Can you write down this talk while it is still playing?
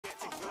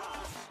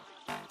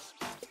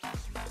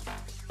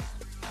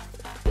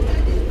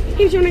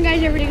What's going on,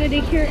 guys? Everybody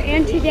good here,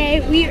 and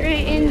today we are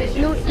in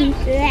New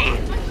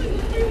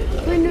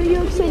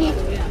York City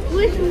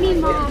with me,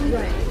 Mom.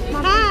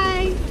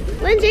 Hi,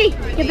 Lindsay.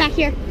 Get back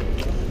here.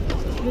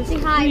 Say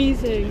hi.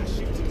 Freezing.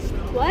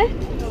 What?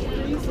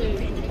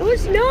 Freezing. No,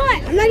 it's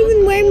not. I'm not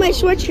even wearing my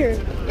sweatshirt.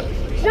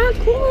 It's not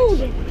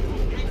cold.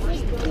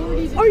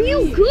 Are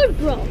you good,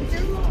 bro?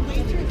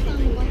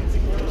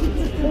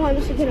 Oh, I'm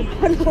just looking at a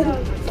puddle.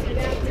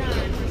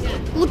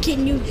 Look at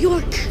New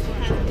York.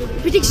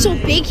 Everything's so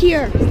big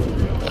here.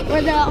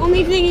 Where the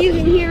only thing you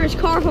can hear is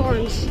car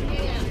horns.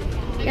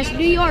 That's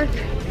New York.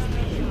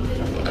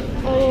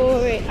 Oh,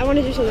 wait. I want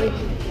to do something.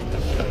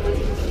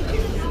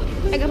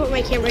 I gotta put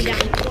my camera down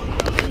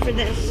for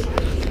this.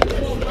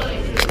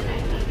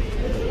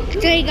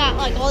 They got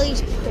like all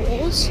these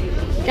poles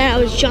that I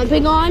was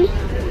jumping on.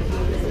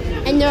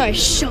 And they are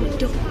so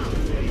dope.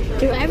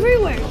 They're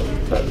everywhere.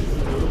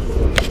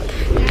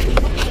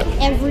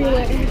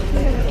 Everywhere.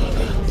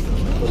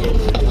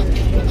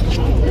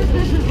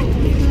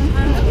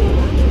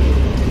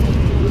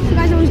 So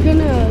guys, I was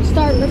gonna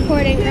start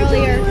recording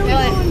earlier,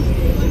 but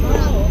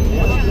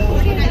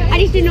I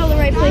just didn't know the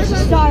right place to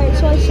start,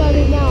 so I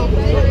started now.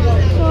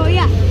 So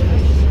yeah,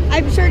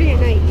 I'm starting at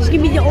night. It's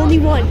gonna be the only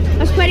one. I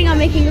was planning on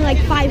making like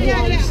 5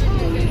 vlogs,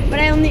 but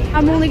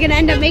I'm only gonna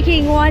end up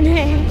making one.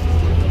 I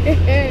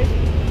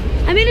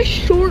made a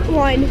short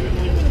one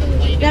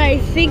that I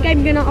think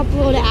I'm gonna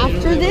upload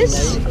after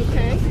this.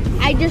 Okay.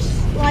 I just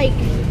like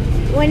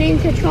went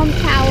into Trump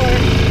Tower,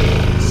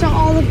 saw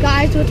all the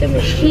guys with the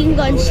machine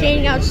guns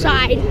standing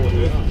outside,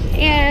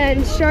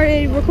 and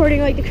started recording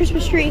like the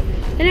Christmas tree.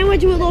 Then I went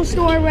to a little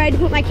store where I had to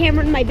put my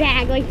camera in my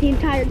bag like the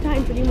entire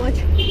time pretty much.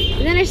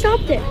 And then I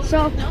stopped it.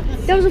 So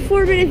that was a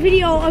 4-minute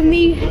video of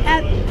me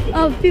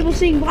of people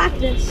seeing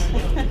blackness.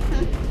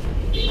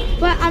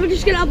 But I'm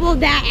just gonna upload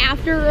that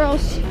after, or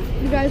else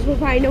you guys will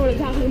probably know what I'm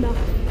talking about.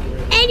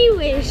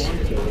 Anyways,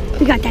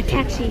 we got that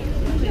taxi.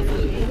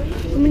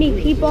 So many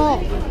people.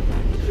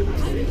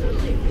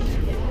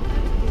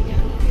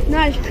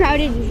 Not as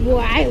crowded as where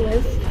I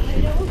live.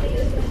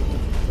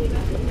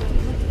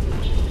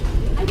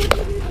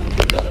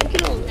 Look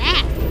at all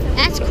that.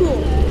 That's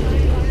cool.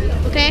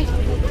 Okay?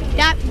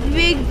 That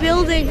big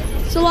building,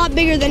 it's a lot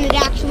bigger than it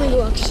actually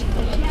looks.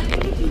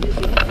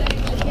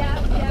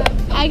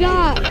 I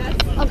got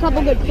a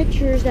couple good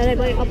pictures that I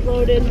might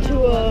upload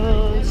into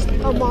a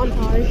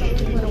montage.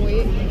 You wanna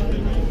wait?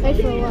 Wait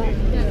for what?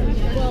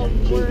 Well,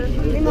 we're...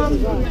 Hey, Mom.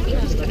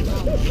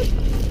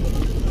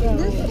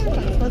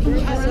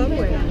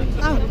 Somewhere.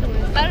 Oh,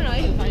 I don't know.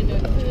 I can find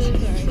it.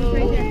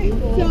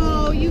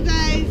 So you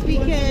guys, we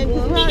can.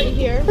 We're already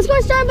here. Let's go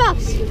to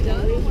Starbucks.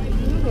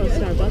 Go to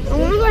Starbucks. I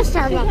want to go to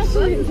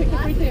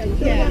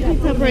Starbucks. Yeah,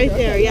 it's up right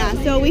there. Yeah.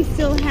 So we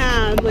still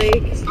have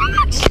like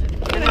Starbucks.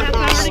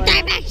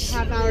 Starbucks.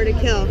 half hour to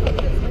kill.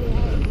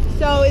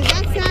 So is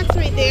that Saks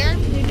right there?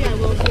 Maybe I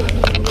will.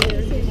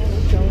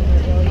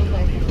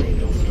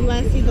 You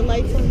want to see the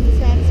lights on the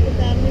Saks with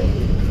that?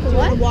 You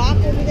want to walk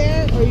over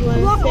there, or you want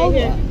to stay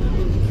here?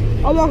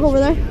 I'll walk over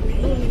there.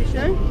 You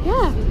sure?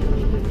 Yeah.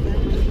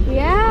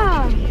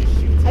 Yeah.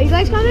 Are you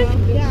guys coming?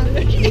 Yeah.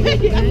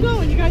 I'm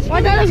going. You guys. Well,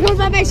 I thought I was going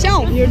by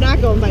myself. You're not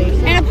going by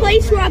yourself. In a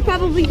place where I'll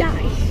probably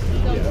die.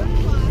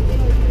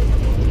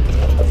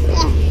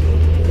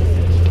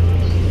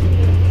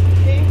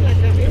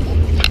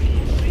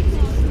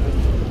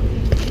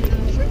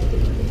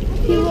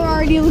 People are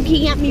already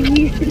looking at me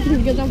weird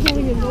because I'm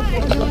holding a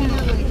notebook.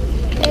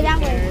 Stay that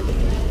way.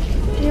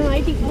 You know,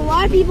 I think a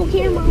lot of people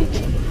care, Mom.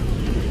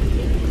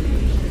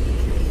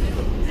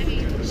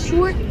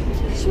 Swear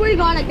to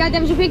God, I got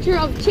there was a picture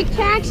of Tic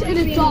Tacs and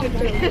a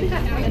doctor.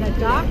 And a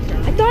doctor.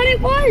 I thought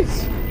it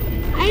was.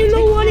 I didn't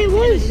know what it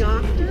was.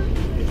 Doctor?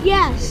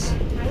 Yes.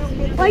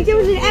 Like there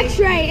was an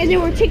X-ray and there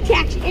were Tic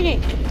Tacs in it.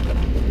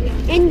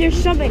 In their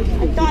stomach.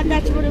 I thought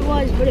that's what it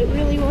was, but it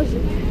really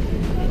wasn't.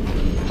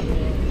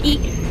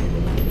 Eat.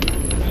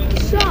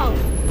 So,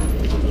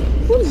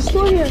 what is the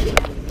store here?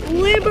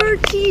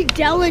 Liberty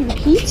Dell and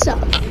Pizza.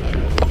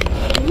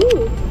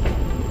 Ooh.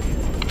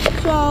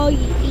 So,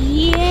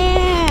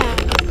 yeah.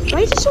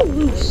 Why is it so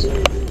loose?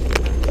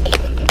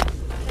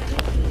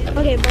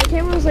 Okay, my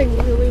camera was like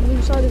really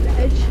loose on the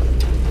edge.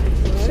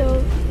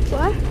 So,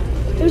 what?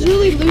 It was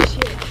really loose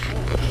here.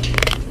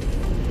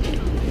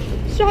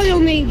 It's probably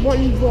only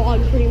one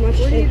vlog pretty much.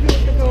 What do you do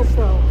with the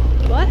GoPro?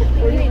 What?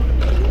 What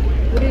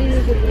do you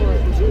use it for?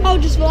 Oh,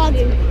 just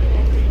vlogging.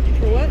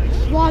 For what?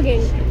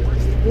 Vlogging.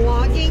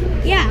 Vlogging?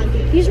 Yeah.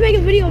 You just make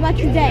a video about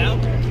your day.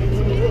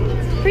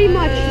 Pretty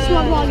much. That's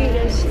what vlogging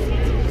is.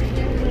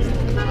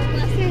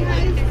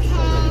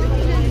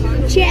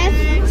 Jeff.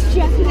 It's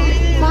Jeff.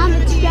 Mom,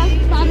 it's Jeff.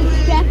 Mom,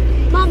 it's Jeff.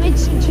 Mom,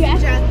 it's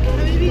Jeff.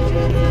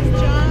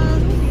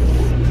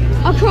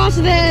 Across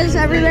this,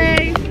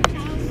 everything.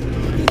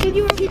 Did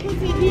you people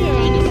sit here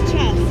on his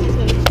chest?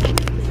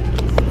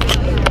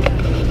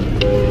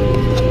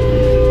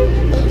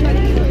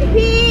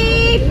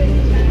 Beep.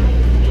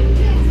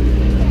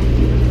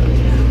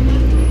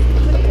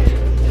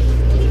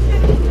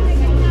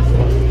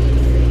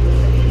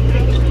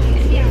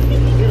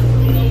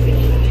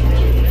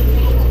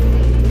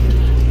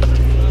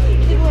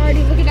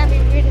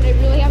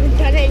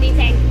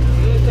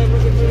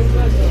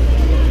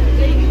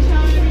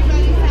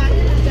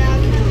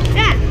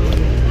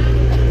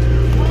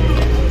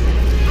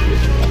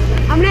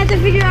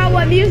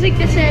 what music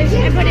this is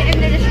and put it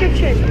in the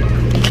description.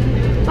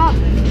 Oh,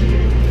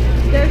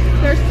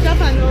 There's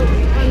stuff on the.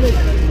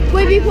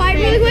 wait, be quiet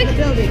really quick.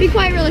 Building. Be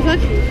quiet really quick.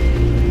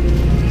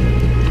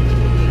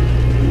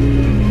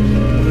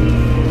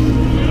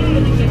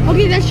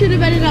 Okay, that should have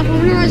been enough. We're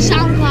gonna run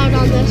SoundCloud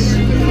on this.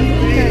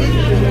 Okay.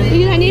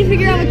 Because I need to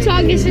figure out what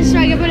song this is so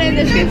I can put it in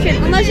the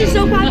description. Unless it's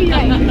so copyright.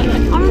 I don't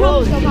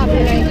know if it's so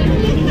copyright.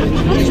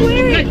 I'm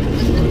swearing.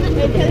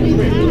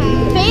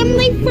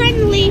 Family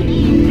friendly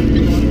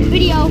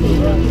video.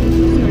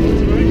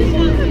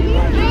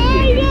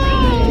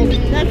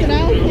 That's what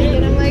I was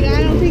thinking. I'm like,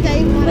 I don't think I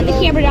even want Put to the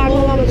camera down.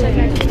 Hold on one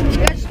second.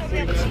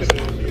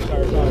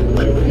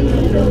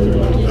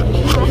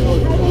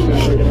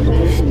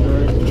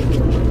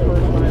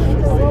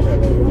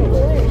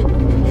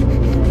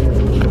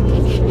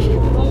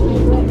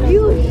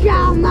 You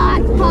shall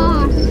not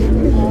pass.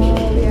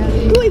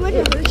 Ooh, we went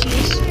to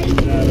Hershey's.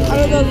 I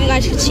don't know if you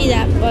guys can see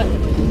that, but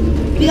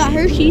we got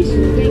Hershey's.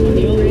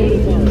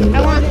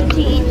 I want to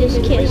eat this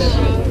kiss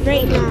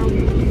right now.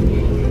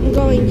 I'm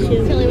going to.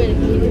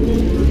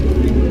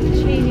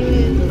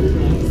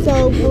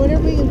 So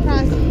whenever we can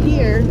cross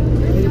here.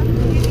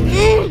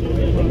 Eh.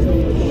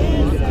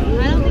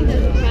 I don't think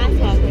there's a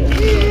crosswalk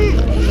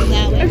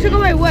that way. I took out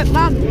my whip,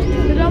 Mom.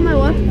 Took out my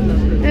whip.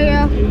 There you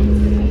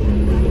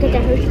go. Get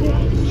that Hershey.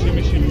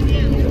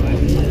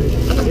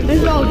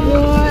 It's all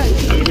good.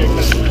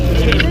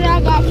 There I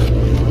go.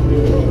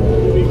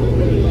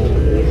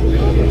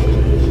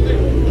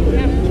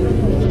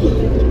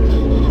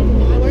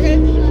 We're gonna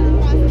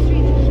cross the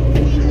street.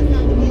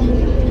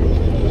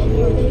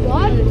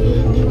 What?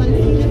 You want to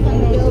see this on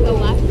the building?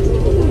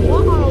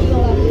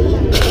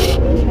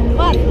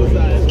 What?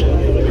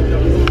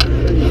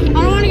 I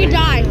don't want to get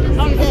died.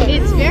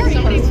 It's very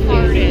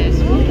farted.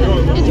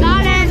 It's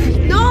not as.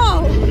 No!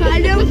 I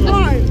never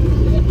fart.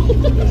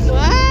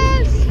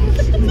 What?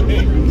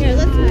 Here,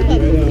 let's move up.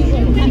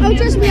 Oh,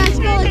 trust me, I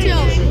smell it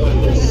too.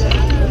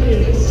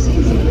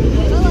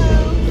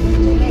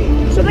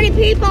 Hello. So many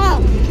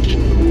people.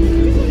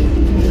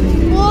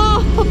 Whoa!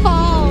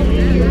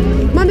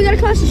 Mom, we gotta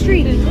cross the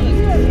street.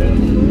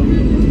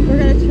 We're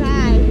gonna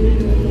try.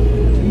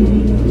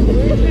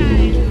 We're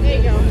trying. There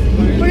you go.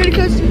 We're gonna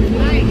cross.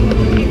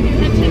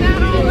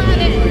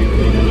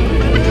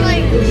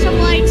 Like some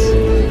lights.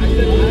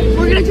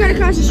 We're gonna try to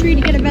cross the street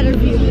to get a better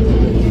view.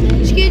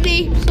 Excuse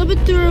me, slip it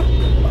through.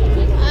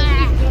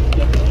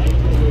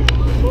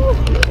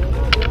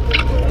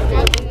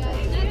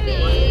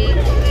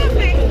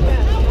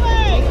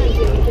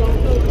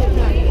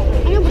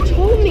 I know, but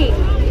hold me.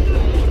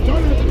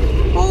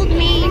 Hold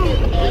me.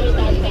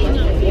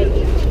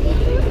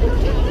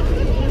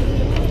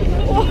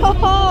 Whoa!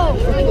 How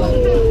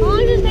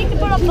long does it take to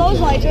put up those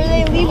lights, or do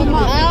they leave them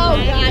up? Oh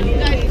God, you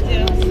guys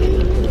do.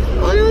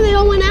 Oh no, they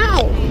all went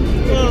out.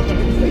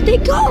 Where'd they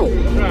go?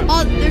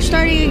 Oh, they're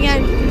starting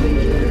again.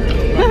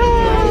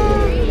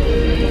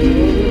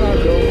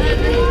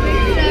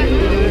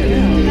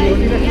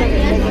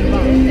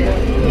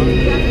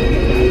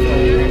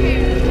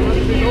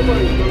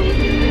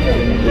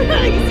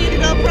 You see the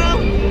GoPro?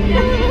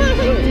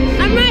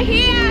 I'm right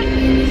here.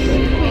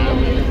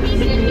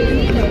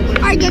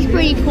 Alright, that's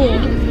pretty cool.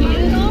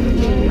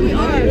 We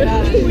are.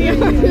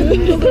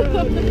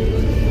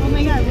 Oh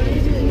my God, what are we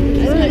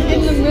doing? We're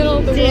in the middle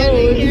of the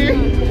road. Here.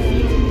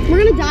 We're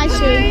gonna die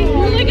soon.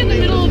 We're like in the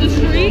middle of the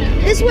street.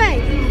 This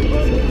way.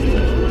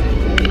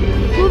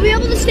 We'll be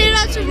able to stand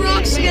on some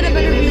rocks to get a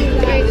better view.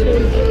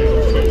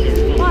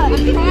 What?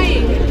 I'm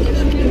trying.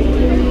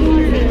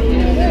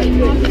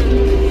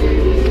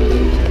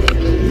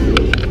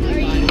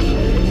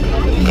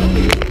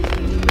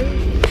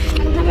 I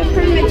don't have a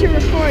permit to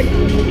record.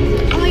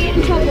 I'm gonna get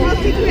in trouble.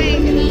 What's the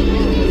crank?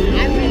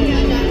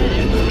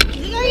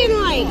 They're in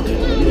like.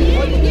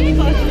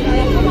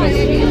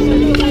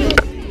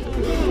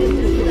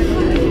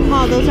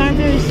 Oh, those aren't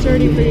very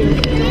sturdy for you.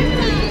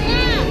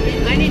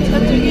 I need to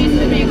do these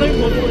to be good.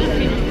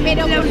 Made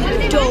up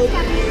dope.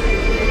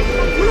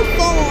 I'm gonna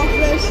fall off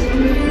this.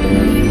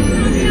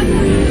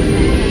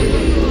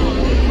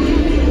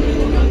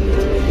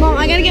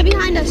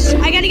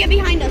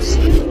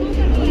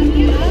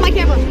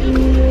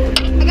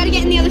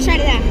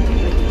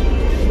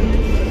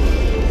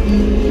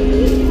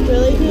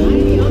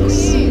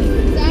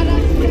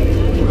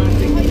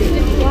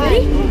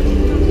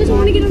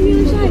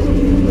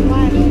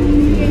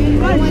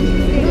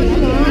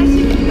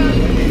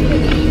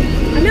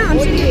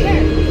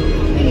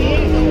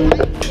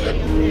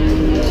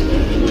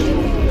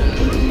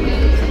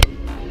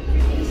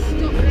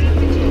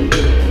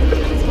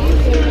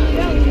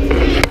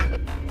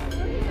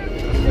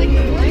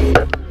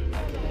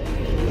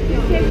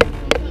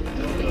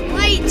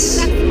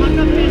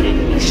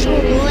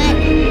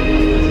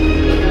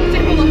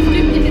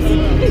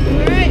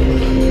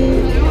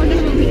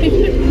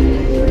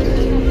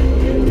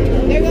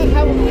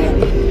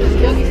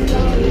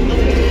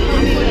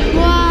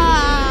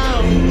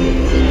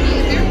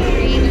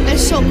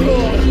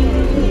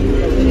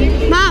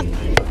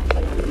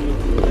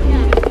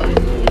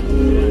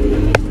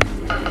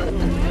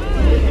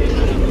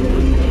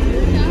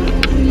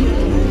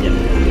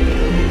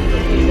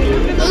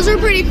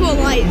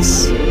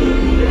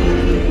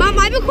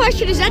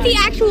 question, is that the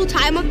actual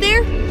time up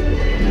there?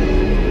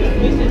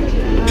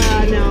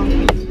 No.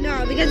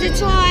 No, because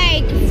it's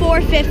like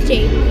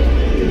 4:50.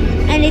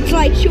 And it's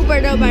like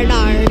super duper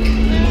dark.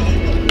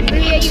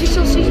 But yeah, you can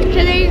still see,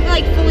 can they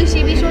like fully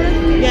see me sort of?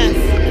 Yes.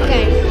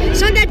 Okay,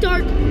 it's not that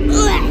dark.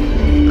 Ugh.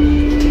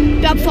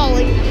 I'm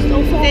falling.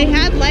 Still falling. They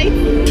had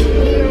lights